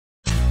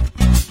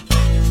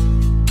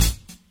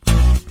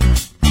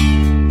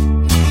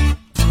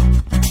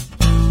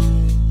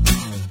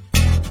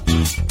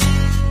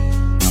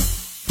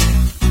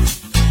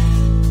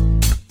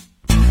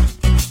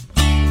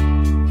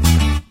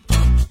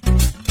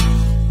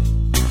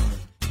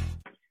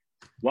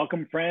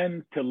Welcome,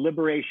 friends, to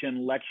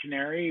Liberation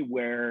Lectionary,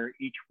 where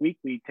each week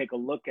we take a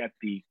look at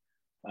the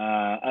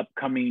the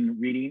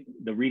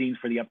readings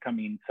for the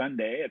upcoming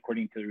Sunday,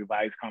 according to the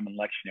Revised Common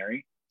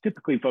Lectionary,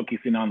 typically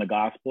focusing on the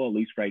gospel, at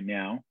least right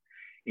now.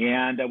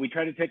 And we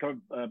try to take a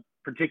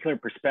particular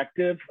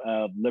perspective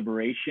of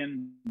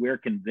liberation. We're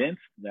convinced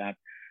that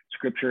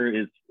Scripture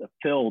is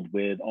filled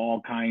with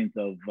all kinds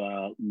of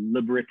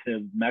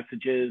liberative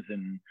messages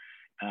and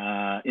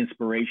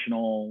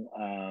inspirational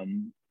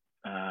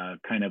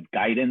kind of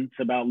guidance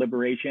about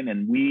liberation.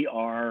 And we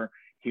are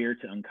here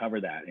to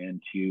uncover that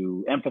and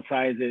to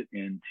emphasize it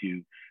and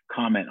to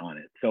comment on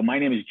it. So my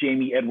name is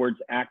Jamie Edwards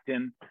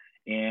Acton,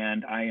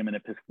 and I am an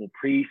Episcopal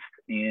priest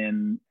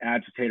and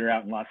agitator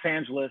out in Los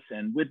Angeles.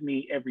 And with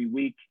me every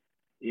week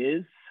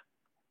is...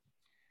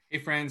 Hey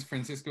friends,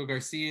 Francisco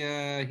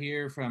Garcia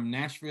here from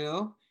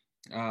Nashville,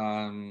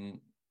 also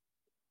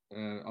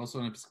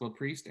an Episcopal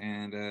priest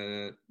and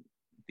a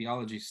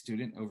theology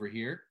student over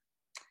here.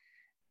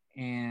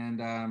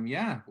 And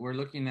yeah, we're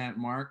looking at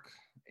Mark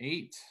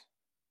 8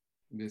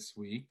 this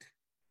week,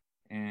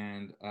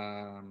 and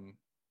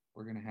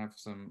we're gonna have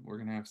some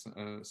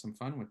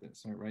fun with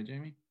this, right,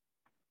 Jamie?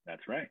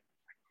 That's right.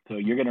 So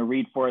you're gonna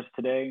read for us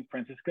today,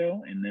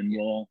 Francisco, and then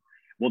we'll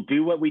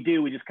do what we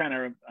do. We just kind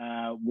of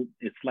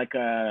it's like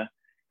a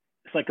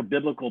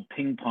biblical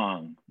ping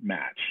pong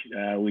match.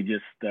 We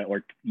just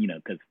or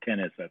because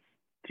tennis, that's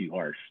too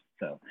harsh.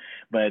 So,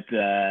 but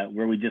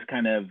where we just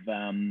kind of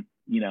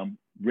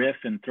riff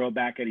and throw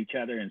back at each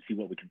other and see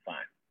what we can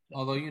find.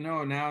 Although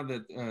now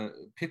that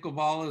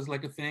pickleball is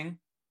like a thing.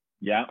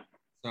 Yeah.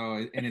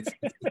 So and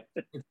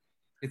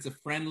it's a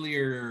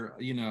friendlier,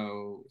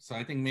 so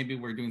I think maybe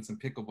we're doing some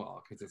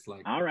pickleball because it's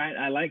like... All right,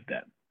 I like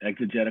that.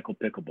 Exegetical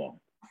pickleball.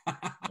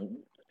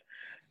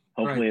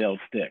 Hopefully it'll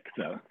stick.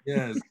 So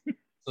yes.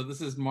 So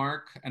this is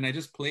Mark, and I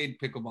just played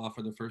pickleball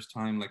for the first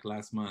time like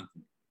last month.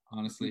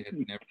 Honestly, I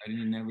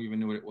never even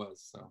knew what it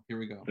was. So here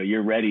we go. So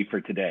you're ready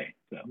for today.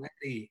 So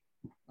ready.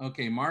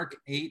 Okay, Mark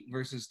 8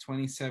 verses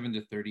 27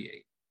 to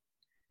 38.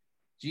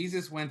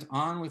 Jesus went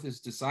on with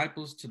his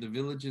disciples to the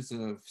villages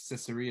of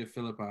Caesarea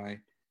Philippi,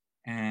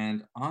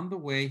 and on the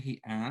way he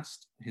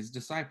asked his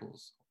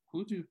disciples,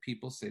 "Who do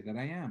people say that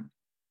I am?"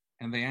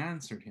 And they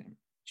answered him,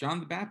 "John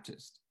the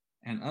Baptist,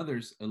 and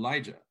others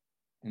Elijah,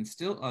 and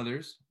still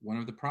others one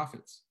of the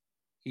prophets."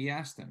 He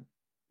asked them,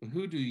 "But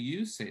who do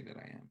you say that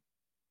I am?"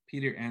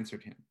 Peter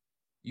answered him,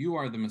 "You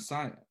are the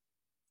Messiah."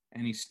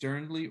 And he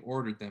sternly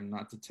ordered them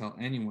not to tell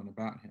anyone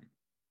about him.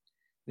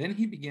 Then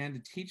he began to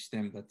teach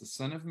them that the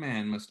Son of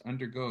Man must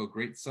undergo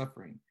great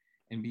suffering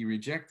and be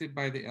rejected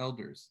by the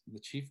elders, the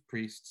chief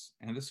priests,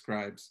 and the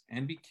scribes,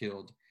 and be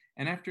killed,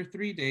 and after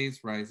 3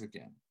 days rise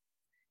again.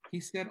 He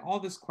said all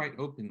this quite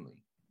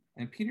openly,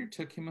 and Peter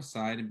took him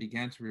aside and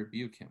began to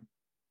rebuke him.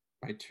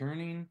 But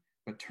turning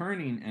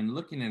and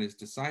looking at his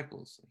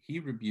disciples, he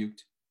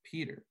rebuked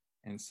Peter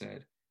and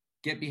said,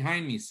 "Get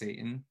behind me,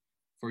 Satan,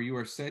 for you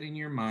are setting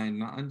your mind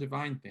not on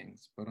divine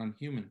things, but on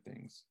human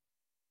things."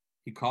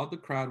 He called the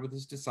crowd with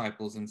his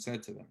disciples and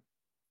said to them,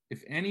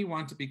 "If any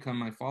want to become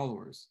my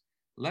followers,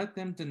 let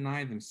them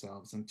deny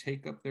themselves and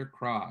take up their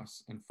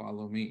cross and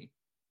follow me.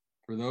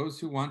 For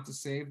those who want to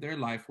save their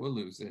life will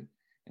lose it,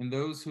 and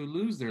those who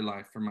lose their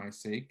life for my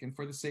sake and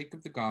for the sake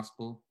of the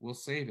gospel will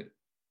save it.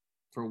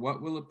 For what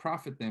will it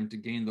profit them to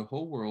gain the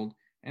whole world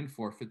and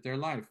forfeit their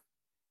life?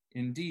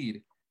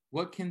 Indeed,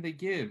 what can they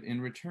give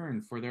in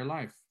return for their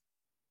life?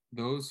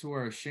 Those who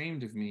are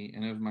ashamed of me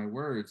and of my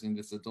words in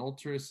this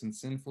adulterous and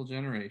sinful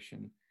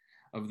generation,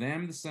 of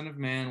them the Son of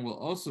Man will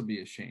also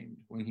be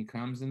ashamed when he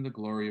comes in the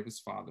glory of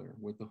his Father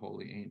with the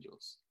holy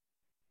angels."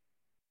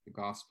 The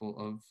Gospel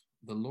of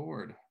the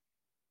Lord.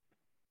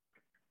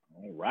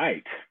 All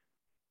right.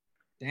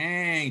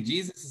 Dang,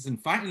 Jesus is in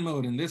fighting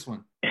mode in this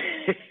one.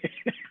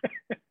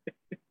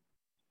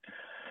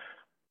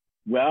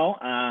 Well,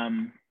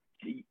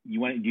 do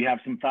you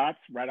have some thoughts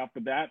right off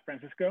the bat,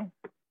 Francisco?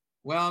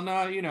 Well, no,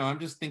 I'm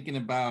just thinking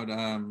about,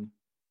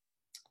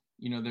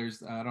 there's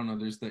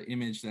the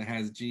image that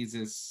has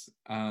Jesus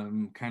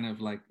kind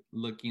of like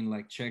looking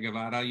like Che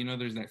Guevara.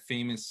 There's that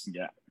famous,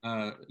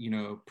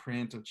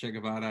 print of Che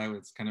Guevara.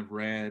 It's kind of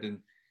red,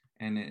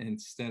 and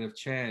instead of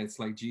Che, it's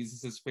like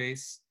Jesus's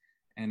face,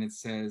 and it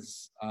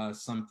says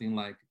something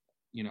like,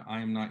 "I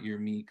am not your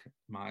meek,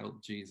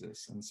 mild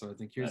Jesus." And so I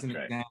think here's an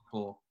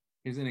example.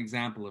 Here's an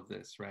example of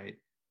this,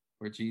 right?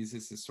 Where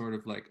Jesus is sort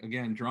of like,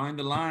 again, drawing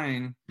the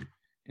line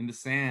in the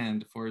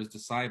sand for his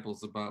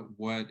disciples about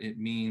what it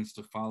means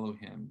to follow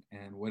him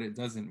and what it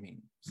doesn't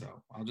mean.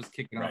 So I'll just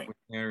kick it off with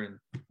there. And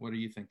what are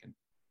you thinking?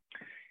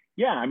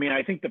 Yeah, I mean,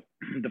 I think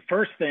the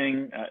first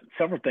thing,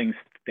 several things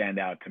stand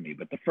out to me,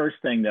 but the first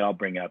thing that I'll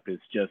bring up is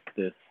just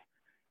this,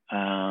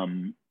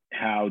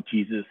 how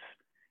Jesus,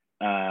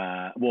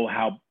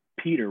 how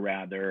Peter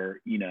rather,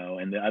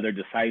 and the other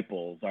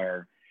disciples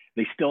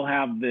they still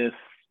have this,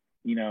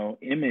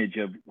 image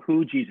of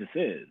who Jesus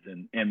is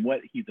and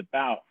what he's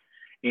about.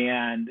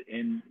 And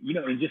in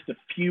just a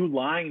few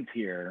lines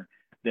here,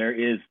 there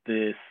is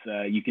this,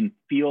 you can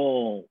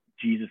feel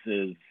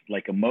Jesus's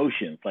like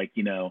emotions, like,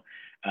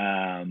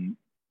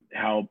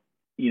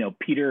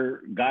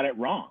 Peter got it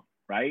wrong,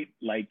 right?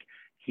 Like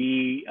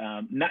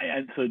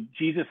and so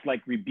Jesus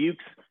like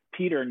rebukes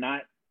Peter,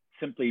 not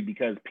simply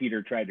because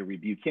Peter tried to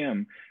rebuke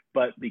him,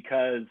 but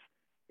because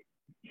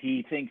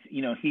he thinks,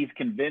 he's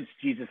convinced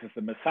Jesus is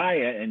the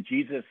Messiah, and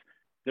Jesus,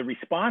 the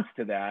response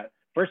to that,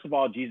 first of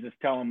all, Jesus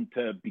tell him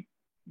to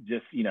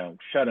just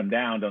shut him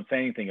down, don't say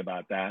anything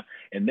about that,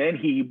 and then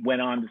he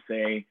went on to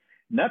say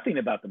nothing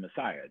about the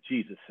Messiah.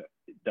 Jesus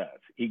does.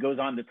 He goes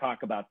on to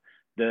talk about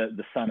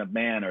the Son of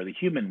Man, or the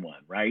human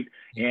one, right?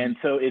 Mm-hmm. And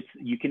so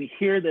you can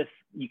hear this,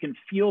 you can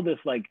feel this,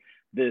 like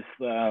this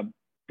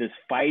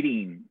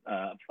fighting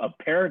of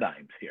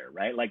paradigms here,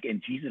 right? Like,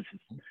 and Jesus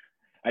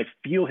I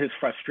feel his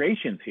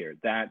frustrations here,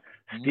 that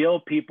still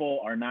people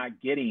are not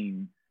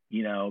getting,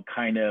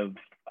 kind of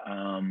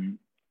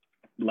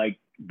like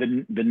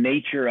the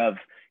nature of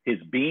his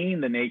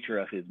being, the nature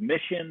of his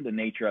mission, the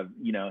nature of,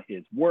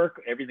 his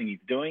work, everything he's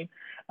doing.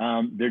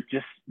 They're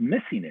just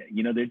missing it.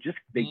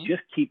 They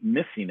just keep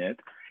missing it.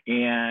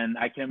 And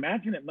I can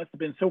imagine it must have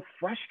been so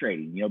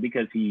frustrating,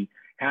 because he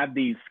had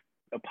these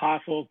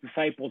apostles,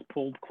 disciples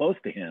pulled close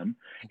to him,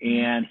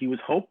 and he was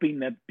hoping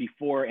that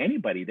before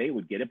anybody they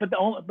would get it. But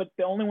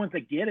the only ones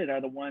that get it are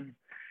the ones,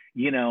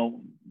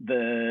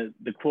 the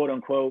quote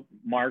unquote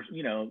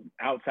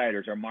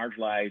outsiders or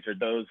marginalized, or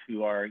those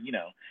who are,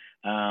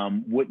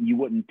 what you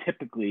wouldn't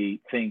typically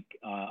think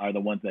are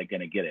the ones that are going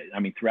to get it. I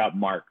mean, throughout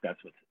Mark,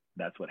 that's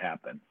what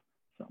happens.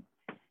 So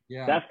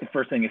yeah, that's the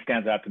first thing that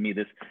stands out to me.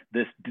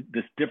 This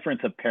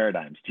difference of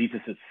paradigms,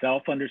 Jesus'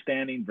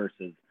 self-understanding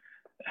versus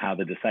how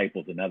the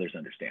disciples and others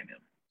understand him.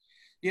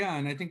 Yeah,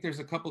 and I think there's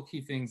a couple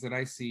key things that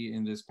I see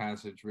in this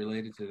passage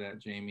related to that,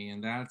 Jamie,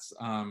 and that's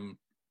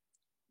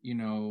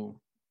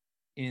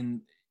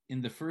in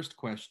the first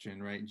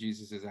question, right?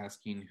 Jesus is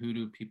asking, "Who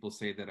do people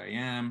say that I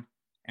am?"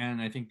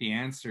 And I think the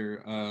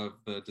answer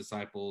of the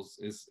disciples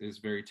is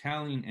very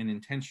telling and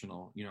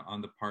intentional,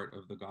 on the part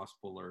of the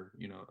gospel, or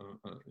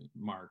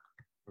Mark,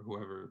 or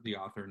whoever the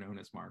author known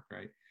as Mark,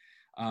 right?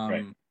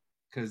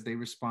 Because they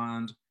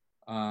respond.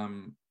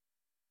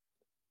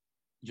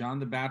 John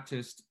the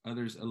Baptist,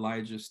 others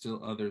Elijah,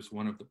 still others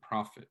one of the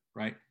prophet,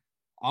 right?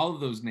 All of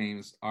those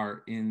names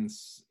are in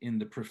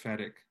the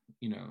prophetic,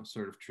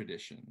 sort of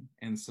tradition.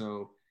 And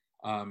so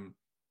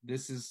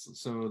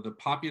the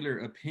popular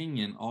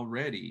opinion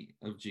already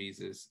of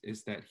Jesus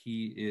is that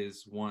he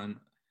is one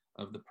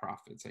of the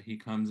prophets, that he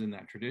comes in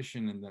that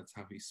tradition, and that's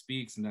how he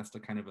speaks, and that's the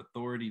kind of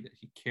authority that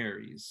he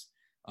carries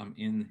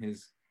in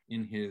his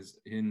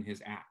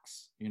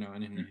acts,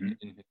 and in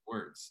his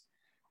words.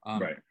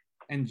 Right.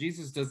 And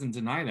Jesus doesn't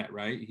deny that,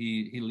 right?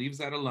 He leaves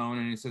that alone,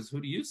 and he says,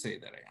 "Who do you say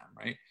that I am?"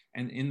 Right?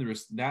 And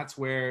that's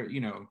where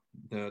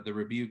the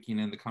rebuking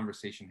and the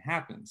conversation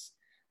happens.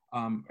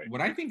 Right.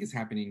 What I think is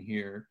happening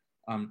here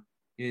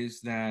is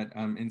that,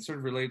 and sort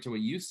of related to what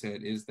you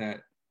said, is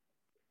that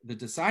the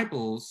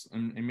disciples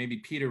and maybe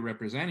Peter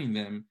representing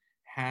them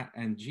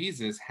and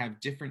Jesus have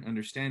different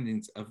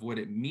understandings of what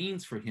it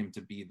means for him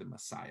to be the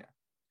Messiah.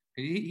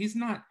 He's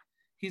not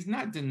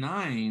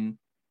denying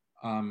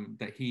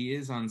that he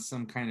is on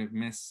some kind of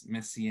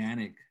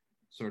messianic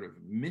sort of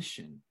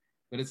mission,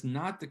 but it's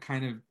not the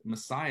kind of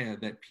Messiah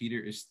that Peter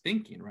is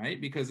thinking, right?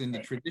 Because in the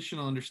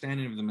traditional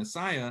understanding of the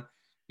Messiah,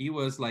 he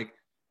was like,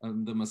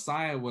 the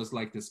Messiah was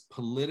like this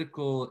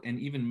political and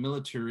even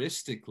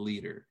militaristic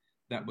leader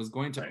that was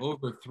going to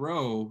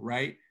overthrow,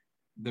 right,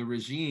 the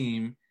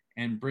regime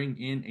and bring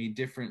in a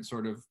different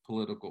sort of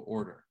political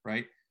order,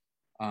 right?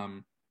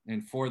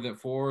 And for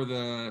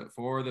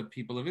the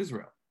people of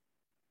Israel.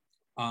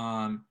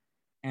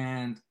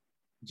 And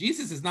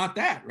Jesus is not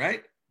that,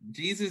 right?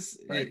 Jesus,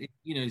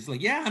 he's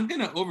like, yeah, I'm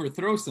going to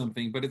overthrow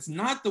something, but it's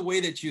not the way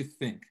that you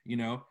think,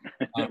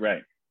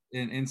 Right.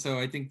 And so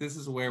I think this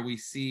is where we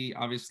see,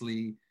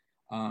 obviously,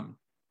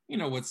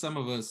 what some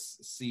of us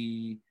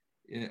see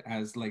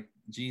as like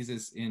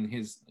Jesus in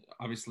his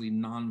obviously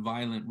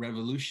nonviolent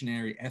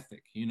revolutionary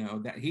ethic,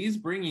 that he's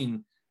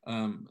bringing,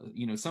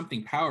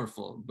 something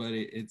powerful, but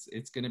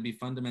it's going to be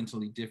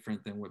fundamentally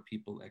different than what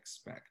people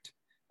expect.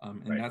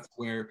 And that's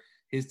where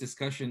his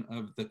discussion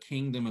of the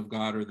kingdom of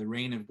God or the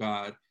reign of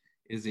God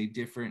is a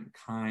different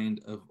kind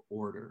of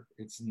order.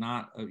 It's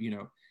not,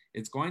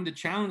 it's going to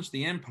challenge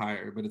the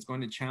empire, but it's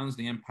going to challenge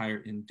the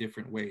empire in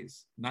different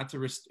ways, not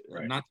to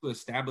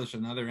establish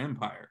another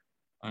empire.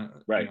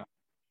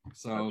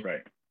 So that's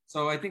right.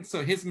 So I think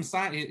so. His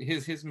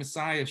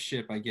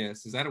messiahship, I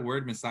guess, is that a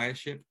word?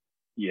 Messiahship?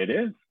 Yeah, it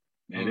is.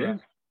 It is.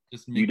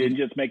 You didn't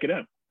just make it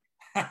up.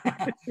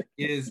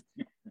 is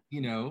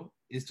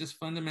just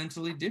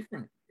fundamentally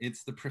different.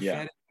 It's the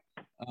prophetic,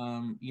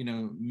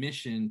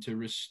 mission to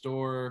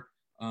restore,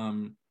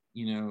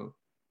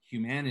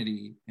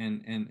 humanity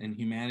and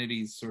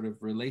humanity's sort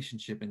of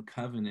relationship and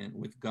covenant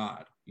with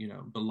God,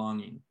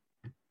 belonging.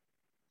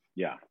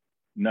 Yeah,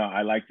 no,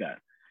 I like that.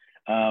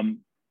 I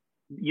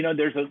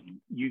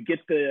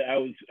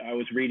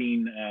was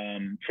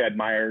reading Chad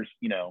Myers,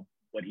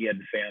 what he had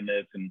to say on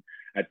this, and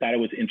I thought it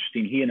was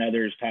interesting. He and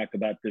others talk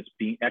about this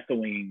being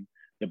echoing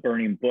the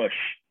burning bush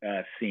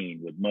scene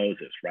with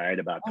Moses, right?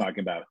 About talking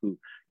about who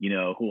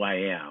I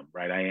am,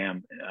 right? I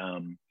am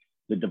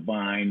the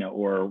divine,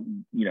 or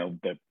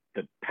the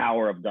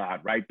power of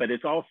God, right? But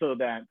it's also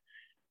that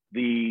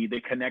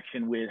the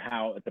connection with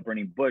how at the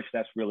burning bush,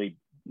 that's really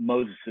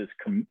Moses's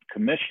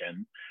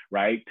commission,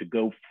 right? To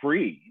go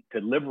free, to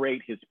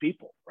liberate his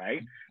people,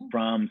 right?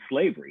 From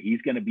slavery.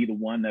 He's going to be the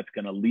one that's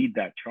going to lead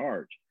that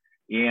charge.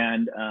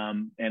 And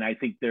I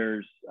think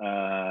there's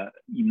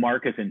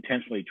Mark is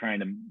intentionally trying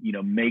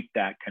to make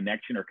that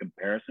connection or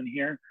comparison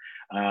here,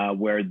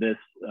 where this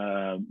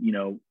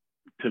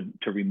to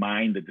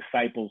remind the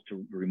disciples,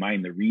 to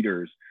remind the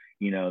readers,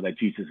 that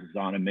Jesus is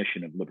on a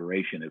mission of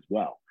liberation as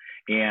well,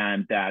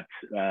 and that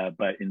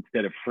but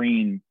instead of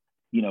freeing,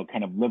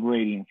 kind of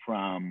liberating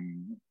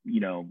from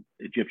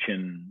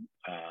Egyptian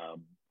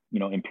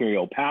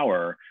imperial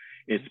power,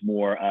 it's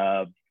more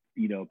of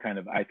kind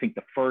of, I think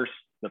the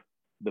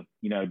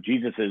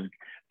Jesus is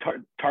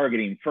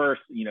targeting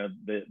first,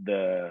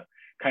 the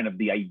kind of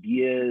the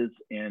ideas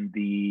and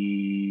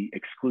the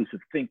exclusive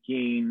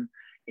thinking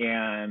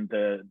and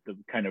the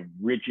kind of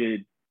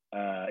rigid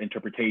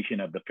interpretation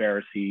of the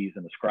Pharisees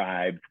and the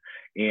scribes.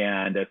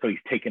 And so he's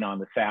taken on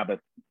the Sabbath,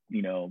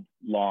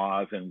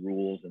 laws and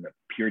rules and the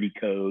purity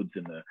codes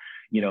and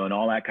and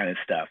all that kind of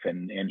stuff.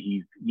 And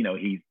he's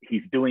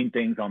doing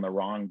things on the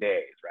wrong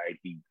days, right?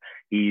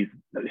 He's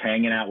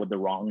hanging out with the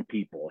wrong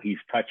people. He's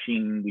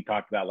touching, we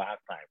talked about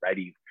last time, right?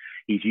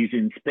 He's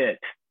using spit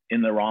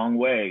in the wrong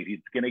way. He's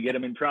going to get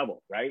him in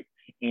trouble, right?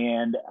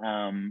 And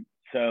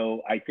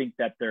so I think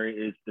that there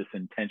is this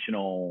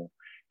intentional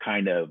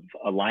kind of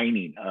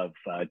aligning of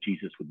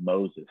Jesus with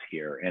Moses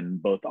here,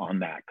 and both on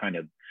that kind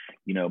of,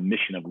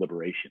 mission of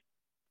liberation.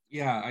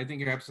 Yeah, I think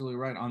you're absolutely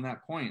right on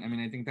that point. I mean,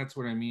 I think that's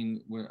what I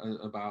mean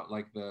about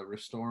like the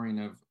restoring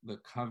of the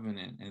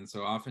covenant. And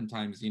so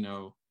oftentimes, this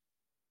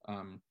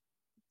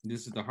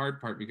is the hard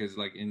part, because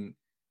like in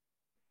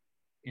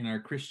our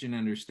Christian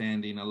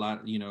understanding, a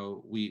lot,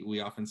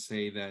 we often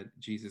say that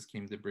Jesus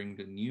came to bring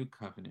the new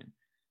covenant.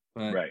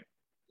 But, right.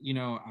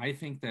 I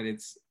think that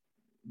it's,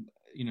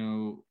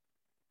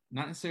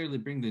 not necessarily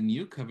bring the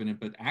new covenant,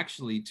 but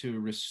actually to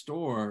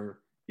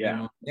restore.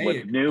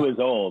 What's new is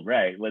old,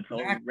 right? What's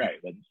exactly. old, right?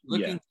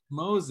 Looking to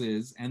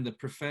Moses and the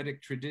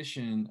prophetic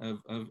tradition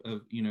of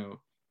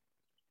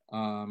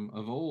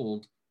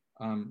old,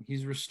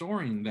 he's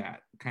restoring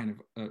that kind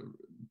of a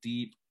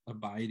deep,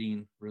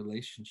 abiding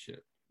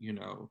relationship,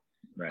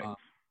 Right.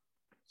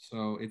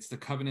 So it's the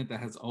covenant that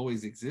has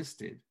always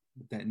existed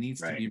that needs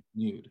to be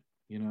renewed,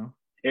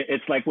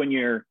 It's like when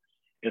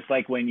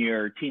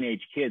your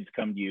teenage kids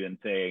come to you and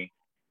say,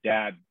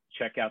 "Dad,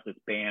 check out this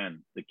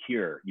band, The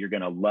Cure. You're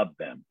going to love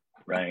them,"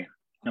 right?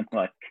 I'm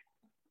like,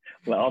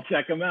 well, I'll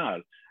check them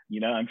out.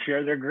 I'm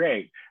sure they're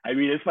great. I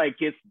mean, it's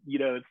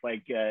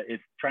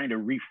it's trying to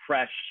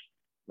refresh,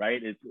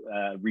 right? It's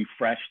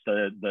refresh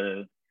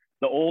the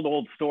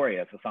old story,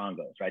 as the song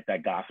goes, right?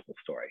 That gospel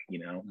story,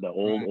 the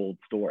old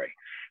story.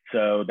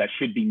 So that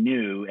should be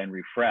new and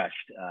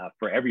refreshed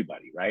for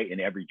everybody, right? In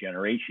every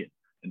generation.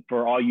 And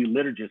for all you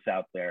liturgists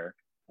out there,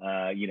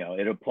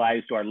 it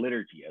applies to our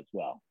liturgy as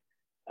well.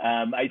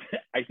 I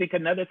think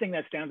another thing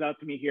that stands out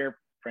to me here,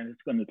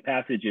 Francisco, in this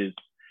passage is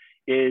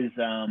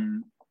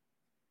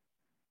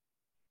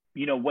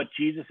what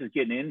Jesus is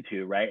getting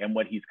into, right? And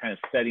what he's kind of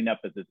setting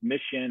up as his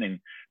mission and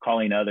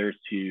calling others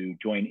to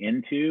join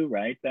into,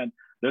 right? That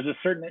there's a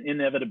certain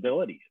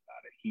inevitability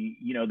about it.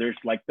 There's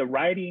like the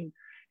writing,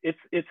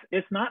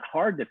 it's not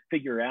hard to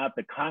figure out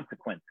the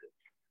consequences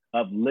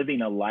of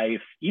living a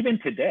life, even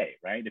today,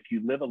 right? If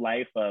you live a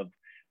life of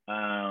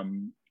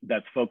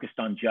that's focused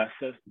on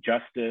justice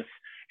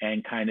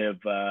and kind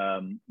of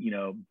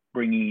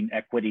bringing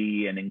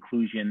equity and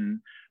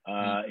inclusion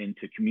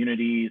into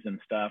communities and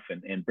stuff,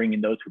 and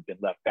bringing those who've been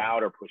left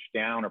out or pushed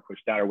down or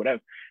pushed out or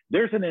whatever,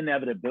 there's an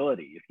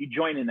inevitability. If you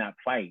join in that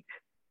fight,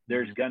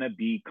 there's going to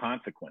be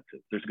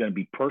consequences. There's going to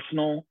be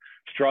personal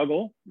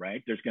struggle,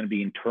 right? There's going to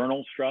be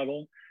internal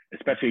struggle,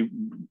 especially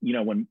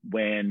when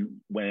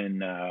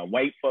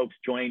white folks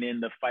join in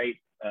the fight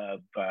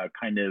of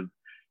kind of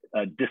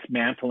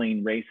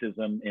dismantling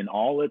racism in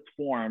all its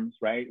forms,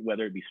 right?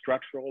 Whether it be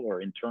structural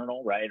or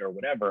internal, right, or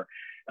whatever.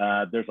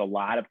 There's a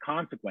lot of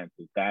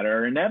consequences that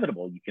are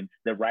inevitable.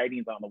 The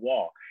writing's on the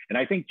wall, and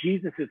I think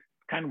Jesus is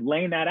kind of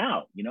laying that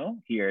out.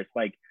 Here it's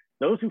like,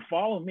 those who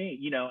follow me.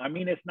 I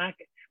mean, it's not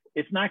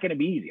going to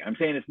be easy. I'm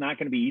saying it's not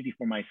going to be easy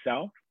for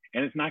myself,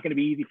 and it's not going to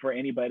be easy for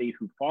anybody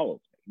who follows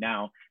me.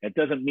 Now, it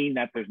doesn't mean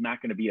that there's not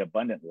going to be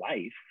abundant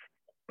life,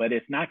 but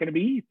it's not going to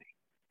be easy.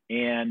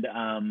 And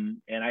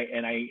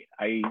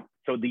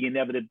so the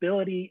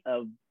inevitability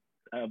of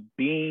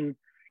being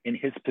in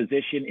his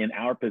position, in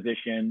our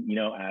position,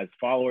 as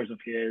followers of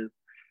his,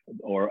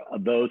 or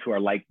of those who are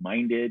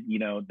like-minded,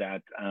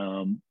 that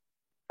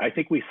I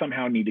think we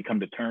somehow need to come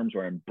to terms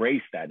or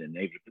embrace that, and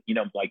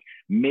like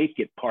make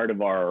it part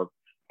of our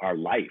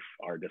life,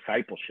 our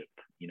discipleship.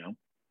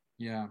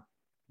 Yeah.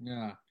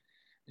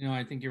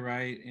 I think you're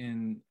right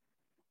in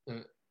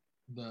the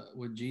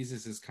what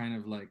Jesus is kind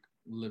of like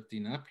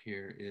lifting up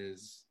here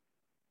is,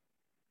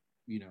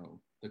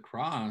 the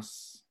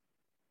cross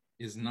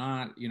is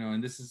not,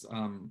 and this is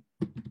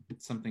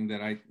something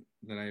that I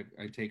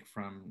take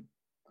from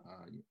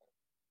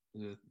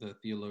the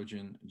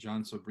theologian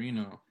John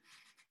Sobrino,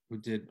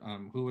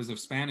 who was of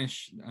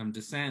Spanish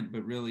descent,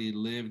 but really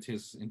lived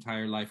his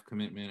entire life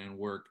commitment and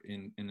work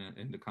in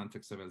the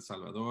context of El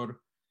Salvador,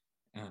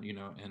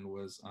 and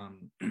was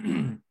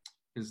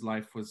his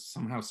life was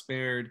somehow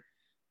spared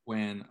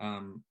when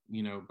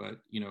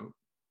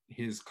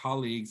his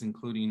colleagues,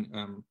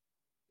 including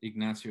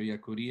Ignacio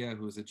Yacuria,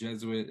 who was a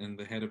Jesuit and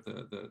the head of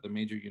the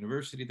major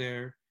university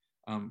there,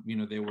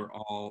 they were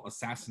all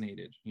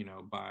assassinated,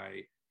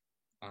 by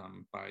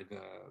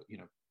the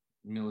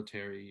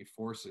military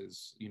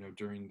forces,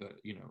 during the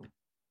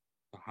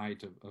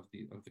height of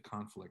the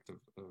conflict of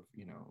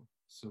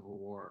Civil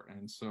War.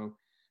 And so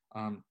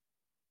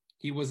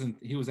he was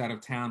out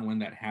of town when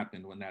that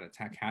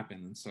attack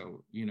happened, and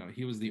so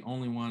he was the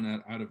only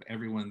one out of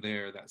everyone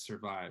there that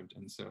survived.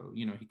 And so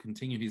he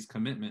continued his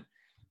commitment.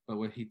 But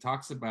what he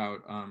talks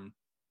about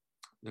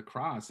the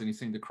cross, and he's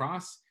saying the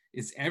cross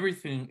is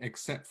everything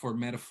except for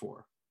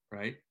metaphor,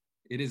 right?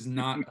 It is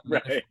not a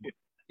right. metaphor.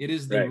 It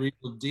is the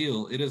real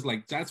deal. It is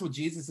like, that's what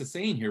Jesus is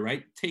saying here,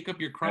 right? Take up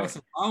your cross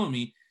and follow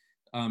me.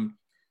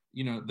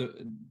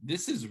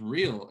 This is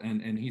real.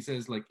 And he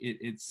says, like,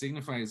 it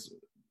signifies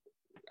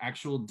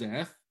actual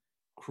death,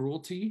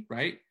 cruelty,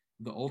 right?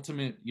 The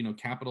ultimate,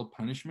 capital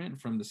punishment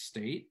from the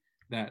state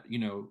that,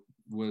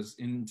 was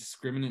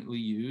indiscriminately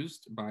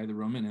used by the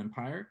Roman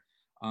Empire.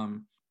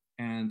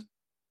 And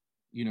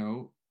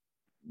the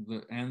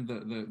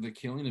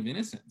killing of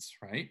innocents,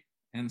 right?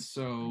 And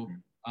so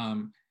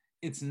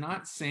it's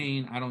not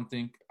saying, I don't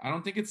think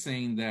it's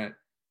saying that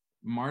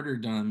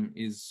martyrdom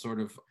is sort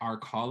of our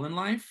call in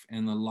life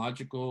and the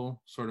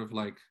logical sort of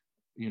like,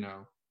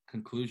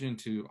 conclusion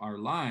to our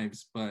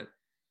lives, but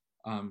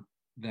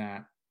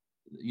that,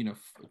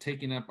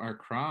 taking up our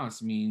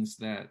cross means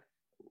that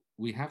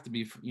we have to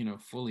be,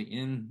 fully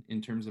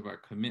in terms of our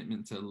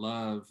commitment to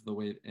love the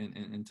way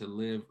and to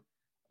live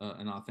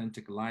an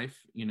authentic life,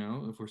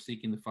 if we're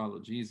seeking to follow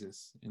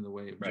Jesus in the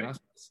way of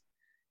justice.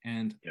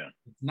 And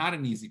it's not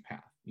an easy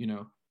path,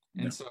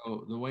 And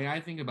so the way I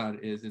think about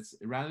it is, it's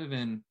rather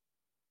than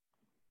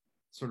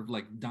sort of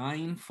like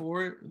dying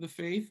for the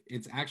faith,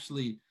 it's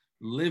actually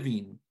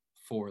living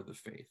for the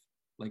faith,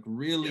 like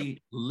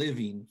really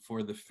living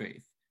for the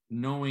faith,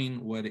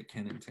 knowing what it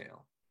can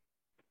entail.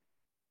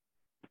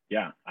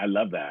 Yeah, I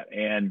love that.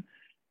 And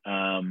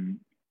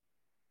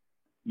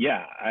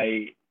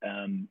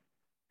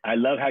I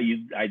love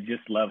I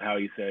just love how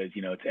he says,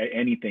 it's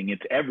anything,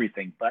 it's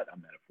everything but a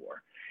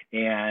metaphor.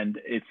 And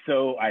it's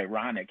so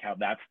ironic how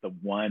that's the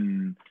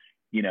one,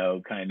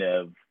 kind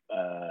of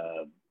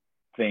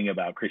thing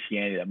about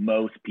Christianity that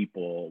most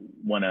people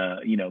want to,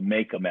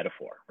 make a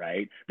metaphor,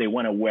 right? They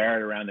want to wear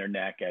it around their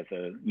neck as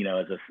a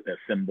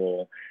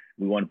symbol.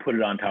 We want to put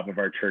it on top of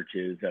our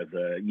churches as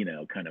a,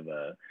 kind of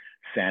a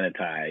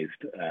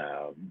sanitized,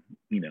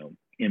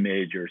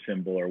 image or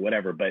symbol or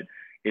whatever. But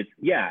it's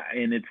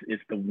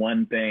the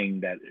one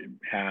thing that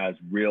has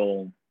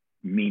real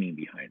meaning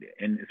behind it.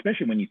 And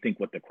especially when you think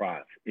what the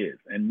cross is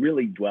and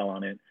really dwell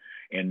on it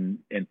and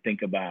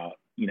think about,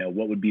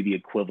 what would be the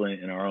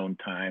equivalent in our own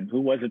time.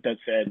 Who was it that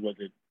said,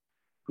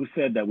 who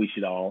said that we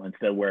should all,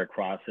 instead of wear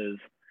crosses,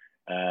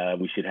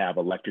 we should have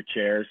electric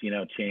chairs,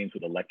 chains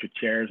with electric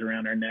chairs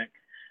around our neck,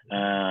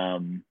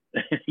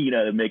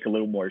 to make a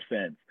little more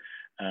sense.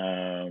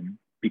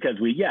 Because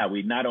we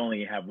not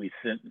only have we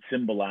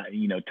symbolized,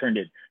 turned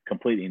it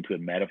completely into a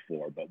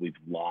metaphor, but we've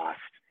lost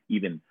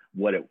even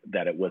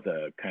that it was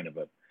a kind of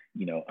a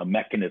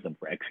mechanism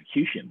for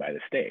execution by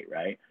the state,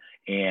 right?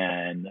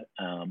 And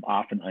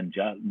often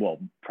unjust, well,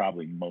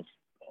 probably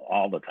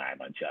all the time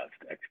unjust.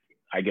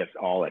 I guess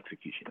all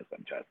execution is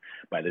unjust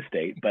by the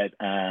state. But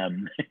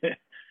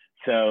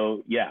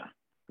so, yeah,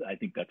 I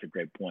think that's a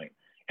great point.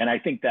 And I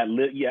think that,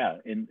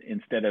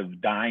 instead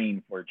of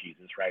dying for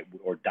Jesus, right,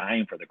 or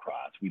dying for the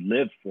cross, we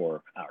live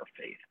for our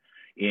faith.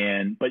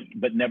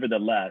 But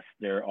nevertheless,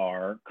 there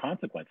are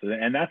consequences.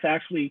 And that's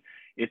actually,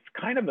 it's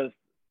kind of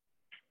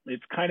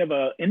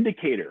a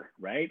indicator,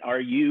 right? Are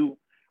you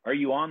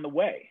on the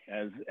way,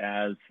 as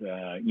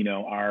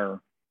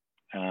our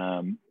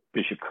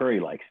Bishop Curry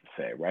likes to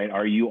say, right?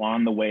 Are you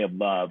on the way of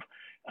love?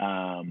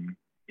 And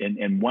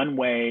one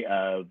way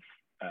of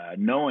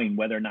knowing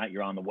whether or not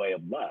you're on the way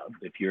of love,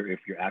 if you're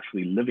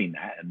actually living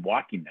that and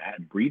walking that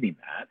and breathing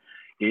that,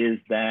 is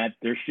that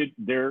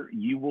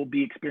you will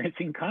be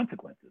experiencing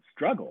consequences,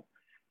 struggle,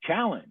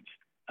 challenge,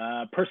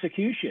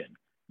 persecution.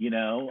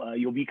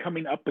 You'll be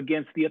coming up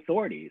against the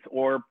authorities,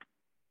 or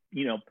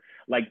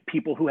like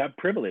people who have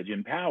privilege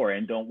and power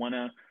and don't want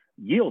to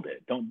yield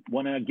it, don't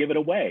want to give it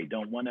away,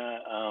 don't want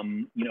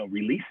to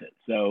release it.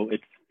 So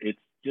it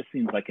just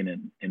seems like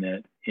an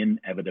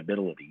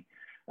inevitability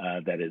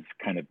that is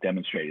kind of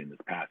demonstrated in this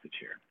passage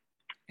here.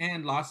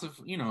 And loss of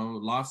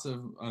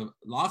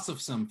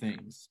some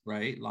things,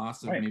 right?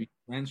 Loss of maybe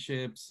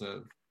friendships,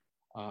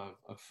 of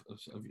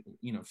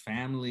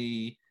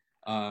family,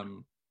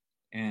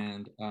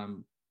 and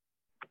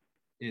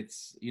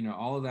it's,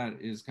 all of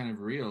that is kind of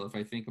real. If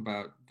I think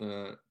about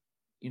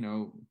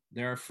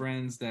there are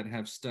friends that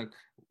have stuck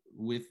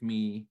with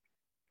me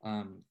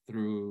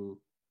through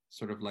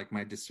sort of like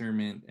my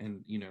discernment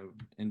and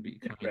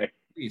becoming a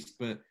priest.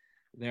 But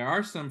there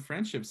are some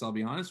friendships, I'll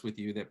be honest with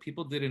you, that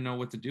people didn't know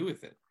what to do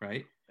with it,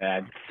 right?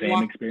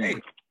 Same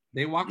experience.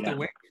 They walked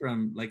away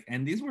from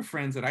and these were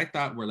friends that I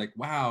thought were like,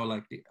 wow,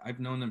 like I've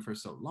known them for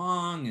so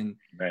long, and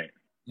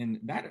and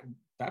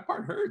that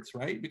part hurts,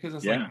 right? Because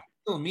it's like, it's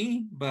still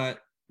me, but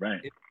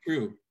it's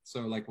true.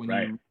 So like when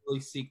you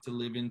really seek to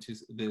live into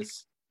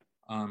this,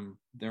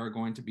 there are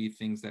going to be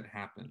things that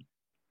happen.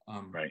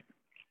 But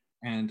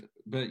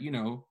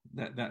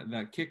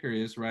that kicker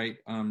is right.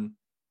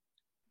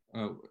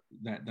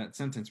 That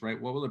sentence, right?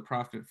 What will it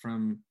profit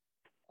from?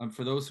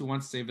 For those who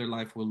want to save their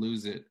life will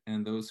lose it,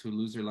 and those who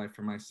lose their life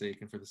for my sake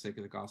and for the sake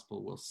of the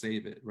gospel will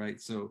save it, right?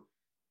 So,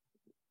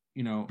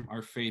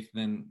 our faith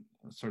then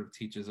sort of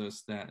teaches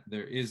us that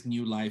there is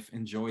new life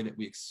and joy that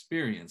we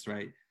experience,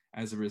 right,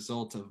 as a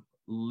result of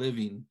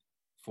living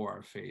for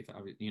our faith,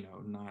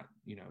 not,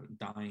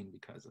 dying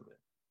because of it.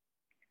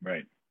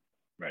 Right.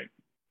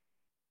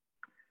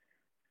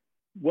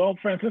 Well,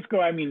 Francisco,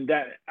 I mean,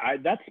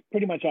 that's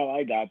pretty much all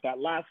I got. That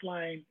last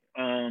line,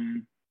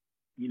 I'm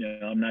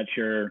not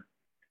sure.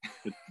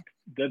 It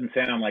doesn't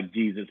sound like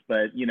Jesus,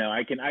 but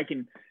I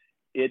can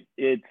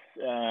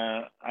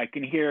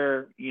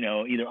hear,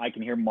 either I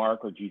can hear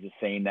Mark or Jesus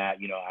saying that,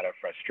 out of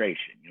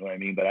frustration, you know what I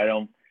mean? But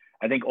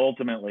I think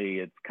ultimately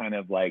it's kind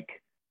of like,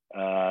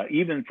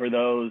 even for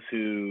those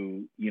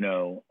who,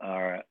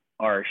 are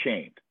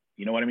ashamed,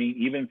 you know what I mean?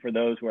 Even for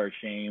those who are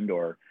ashamed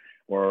or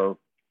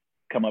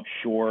come up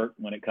short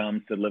when it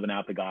comes to living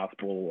out the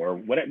gospel or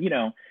whatever,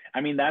 I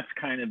mean, that's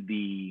kind of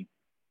the,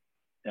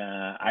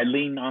 I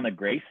lean on the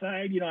grace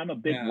side. I'm a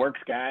big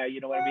works guy. You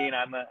know what I mean?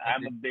 I'm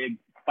a big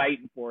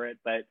fighting for it,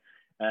 but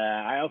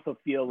I also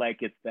feel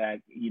like it's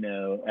that,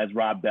 as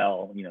Rob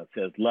Bell,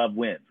 says, love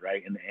wins,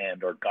 right? In the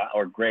end, or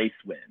grace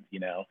wins,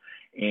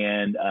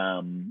 and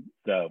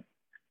so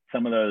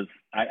some of those,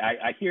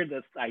 I hear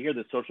the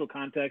social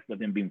context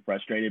of him being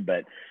frustrated,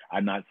 but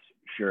I'm not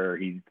sure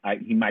he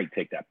might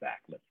take that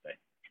back. Let's say.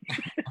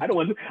 I don't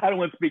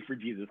want to speak for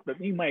Jesus, but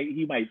he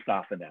might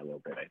soften that a little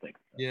bit, I think.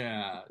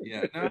 Yeah.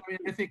 No, I mean,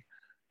 I think,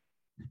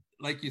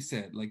 like you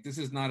said, like this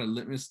is not a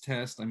litmus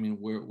test. I mean,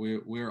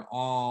 we're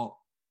all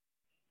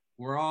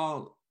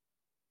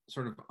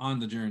sort of on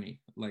the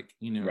journey. Like,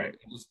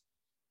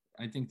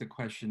 I think the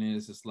question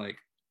is like,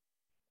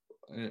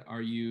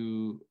 are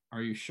you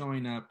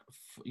showing up,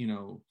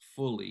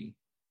 fully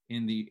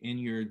in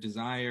your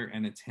desire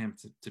and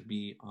attempt to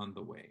be on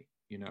the way,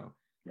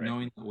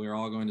 knowing that we're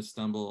all going to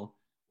stumble.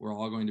 We're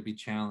all going to be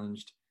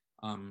challenged,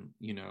 and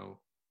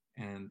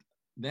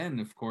then,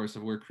 of course,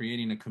 if we're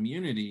creating a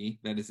community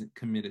that isn't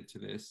committed to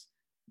this,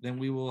 then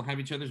we will have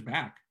each other's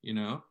back,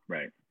 and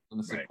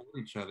support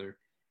each other,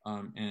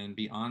 and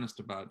be honest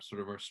about sort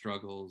of our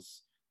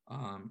struggles,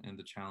 and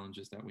the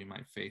challenges that we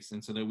might face,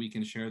 and so that we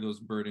can share those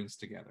burdens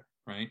together,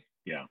 right?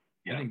 Yeah.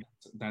 I think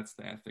that's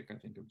the ethic, I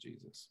think, of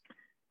Jesus.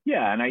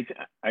 Yeah, and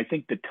I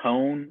think the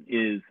tone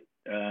is,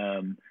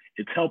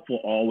 it's helpful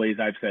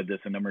always. I've said this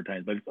a number of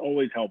times, but it's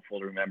always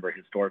helpful to remember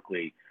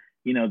historically,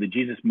 the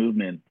Jesus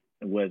movement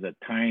was a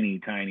tiny,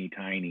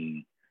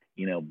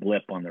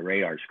 blip on the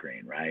radar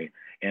screen, right?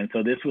 And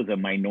so this was a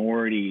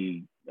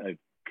minority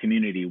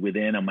community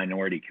within a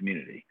minority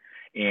community,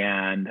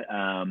 and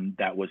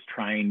that was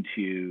trying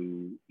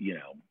to,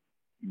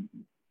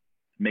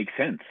 make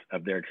sense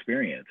of their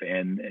experience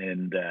and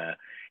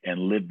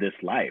live this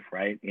life,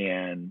 right?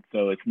 And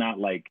so it's not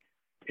like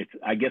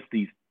I guess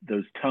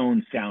those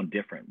tones sound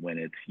different when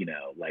it's,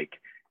 like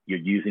you're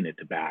using it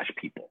to bash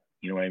people.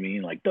 You know what I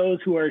mean? Like those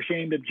who are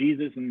ashamed of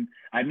Jesus. And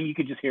I mean, you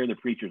could just hear the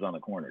preachers on the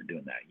corner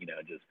doing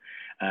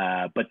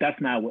that, but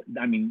that's not what,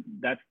 I mean,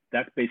 that's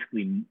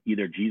basically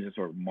either Jesus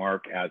or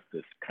Mark as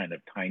this kind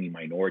of tiny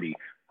minority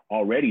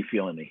already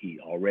feeling the heat,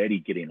 already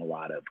getting a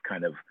lot of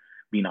kind of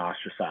being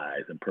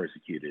ostracized and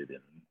persecuted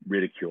and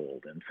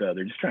ridiculed. And so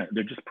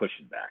they're just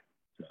pushing back.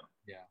 So,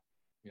 yeah.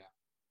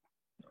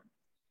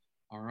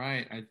 All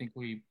right. I think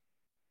we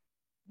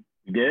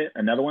did it.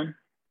 Another one?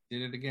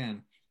 Did it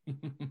again.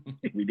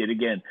 We did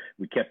again.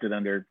 We kept it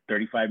under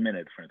 35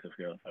 minutes,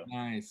 Francisco. So.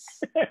 Nice.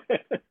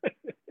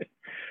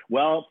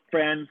 Well,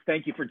 friends,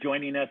 thank you for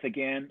joining us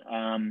again.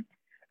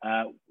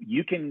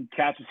 You can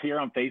catch us here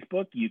on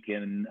Facebook. You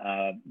can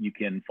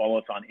follow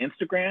us on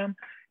Instagram.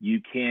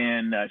 You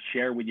can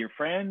share with your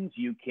friends.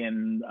 You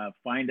can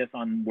find us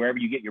on wherever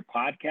you get your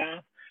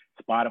podcasts,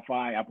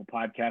 Spotify, Apple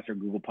Podcasts, or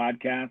Google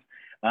Podcasts.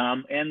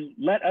 And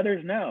let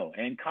others know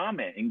and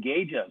comment,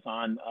 engage us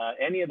on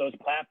any of those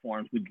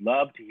platforms. We'd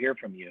love to hear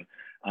from you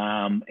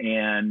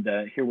and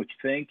hear what you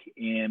think.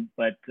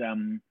 But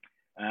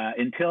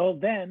until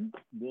then,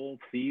 we'll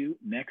see you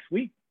next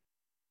week.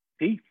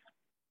 Peace.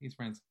 Peace,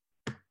 friends.